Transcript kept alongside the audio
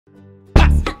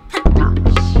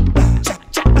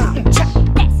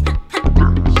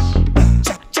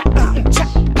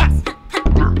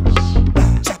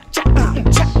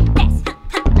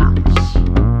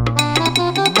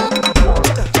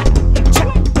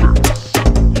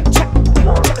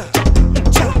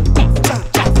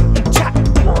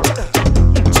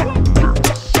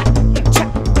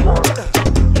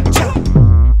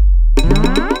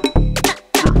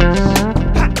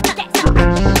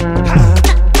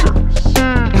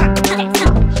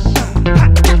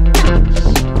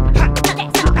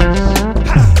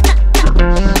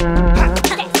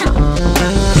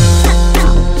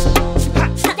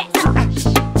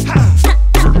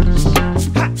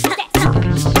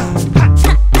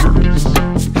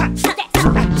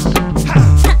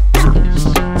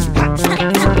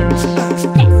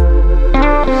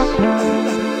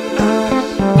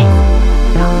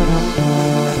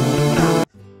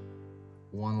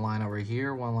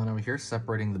line over here,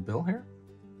 separating the bill here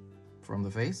from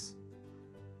the face.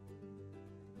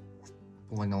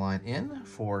 Pulling a line in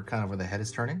for kind of where the head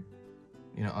is turning,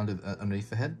 you know, underneath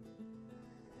the head.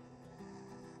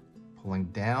 Pulling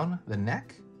down the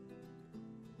neck,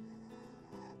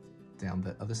 down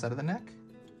the other side of the neck.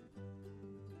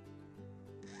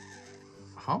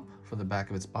 Hump for the back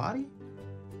of its body.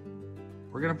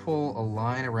 We're gonna pull a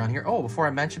line around here. Oh, before I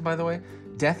mention, by the way,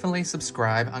 definitely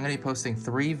subscribe. I'm gonna be posting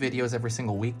 3 videos every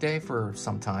single weekday for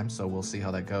some time, so we'll see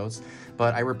how that goes.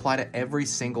 But I reply to every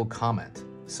single comment.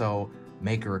 So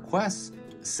make a request,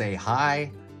 say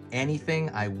hi,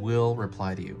 anything, I will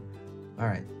reply to you. All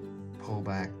right, pull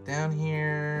back down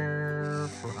here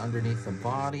for underneath the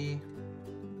body.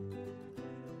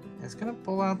 It's gonna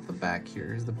pull out the back here.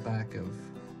 Here's the back of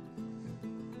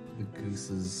the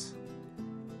goose's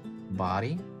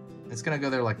body. It's gonna go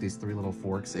there like these 3 little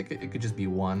forks. It could just be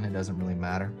one, it doesn't really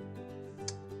matter.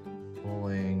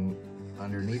 Pulling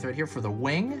underneath right here for the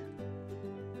wing.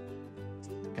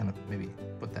 Kind of maybe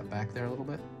put that back there a little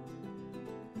bit.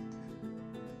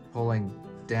 Pulling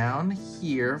down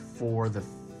here for the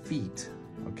feet.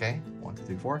 Okay, 1, 2,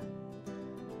 3, 4.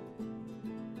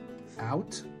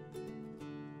 Out.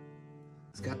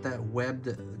 It's got that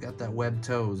webbed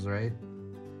toes, right?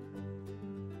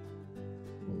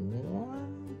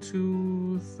 1,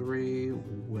 2, 3,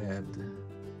 webbed.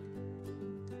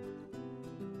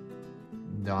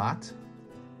 Dot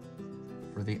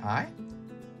for the eye.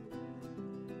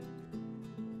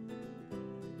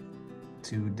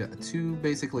 Two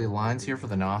basically lines here for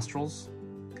the nostrils.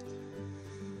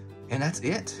 And that's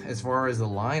it. As far as the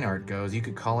line art goes, you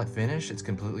could call it finished. It's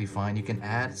completely fine. You can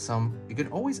add some, you could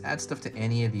always add stuff to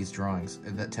any of these drawings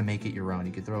to make it your own.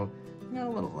 You could throw, you know,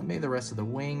 a little, maybe the rest of the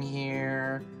wing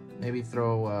here. Maybe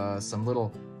throw some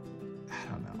little, I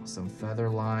don't know, some feather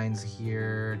lines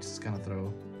here. Just kind of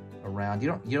throw around. You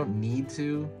don't need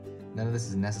to. None of this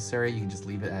is necessary. You can just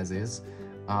leave it as is.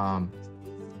 And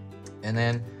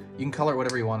then you can color it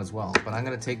whatever you want as well. But I'm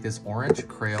gonna take this orange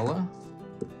Crayola.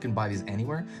 You can buy these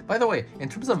anywhere. By the way, in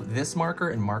terms of this marker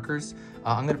and markers,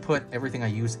 I'm gonna put everything I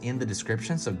use in the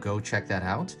description, so go check that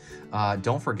out.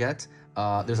 Don't forget,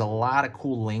 there's a lot of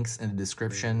cool links in the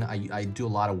description. I do a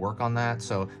lot of work on that,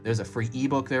 so there's a free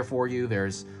ebook there for you.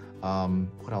 There's,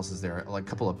 what else is there? Like a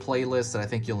couple of playlists that I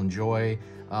think you'll enjoy.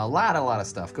 A lot of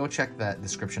stuff. Go check that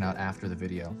description out after the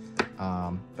video.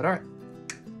 But all right,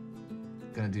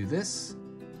 gonna do this.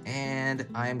 And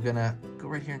I'm gonna go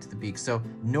right here into the beak. So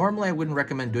normally I wouldn't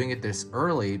recommend doing it this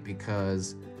early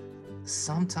because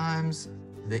sometimes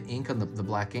the ink on the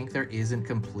black ink there isn't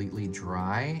completely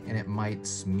dry and it might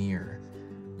smear.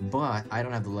 But I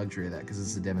don't have the luxury of that because this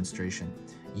is a demonstration.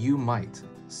 You might,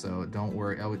 so don't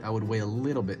worry. I would wait a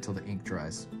little bit till the ink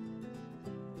dries.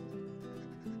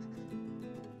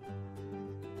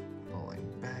 Pulling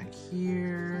back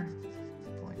here,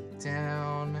 pulling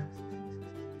down.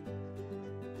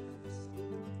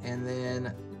 And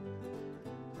then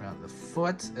around the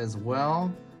foot as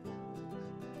well,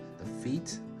 the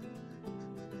feet.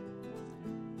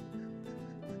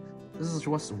 This is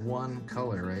just one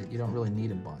color, right? You don't really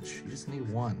need a bunch. You just need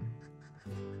one.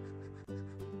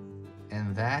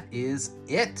 And that is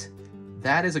it.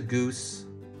 That is a goose.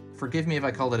 Forgive me if I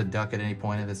called it a duck at any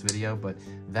point in this video, but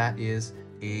that is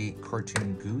a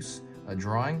cartoon goose. A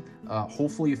drawing.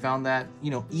 Hopefully you found that,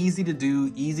 you know, easy to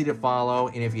do, easy to follow,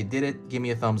 and if you did it, give me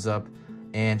a thumbs up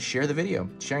and share the video.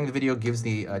 Sharing the video gives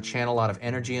the channel a lot of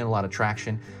energy and a lot of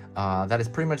traction. That is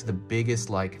pretty much the biggest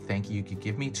thank you could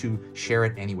give me, to share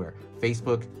it anywhere.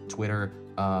 Facebook, Twitter.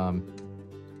 I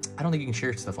don't think you can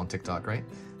share stuff on TikTok, right?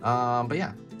 But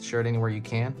yeah, share it anywhere you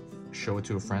can. Show it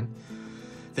to a friend.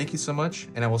 Thank you so much,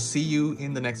 and I will see you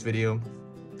in the next video,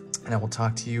 and I will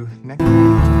talk to you next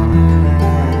time.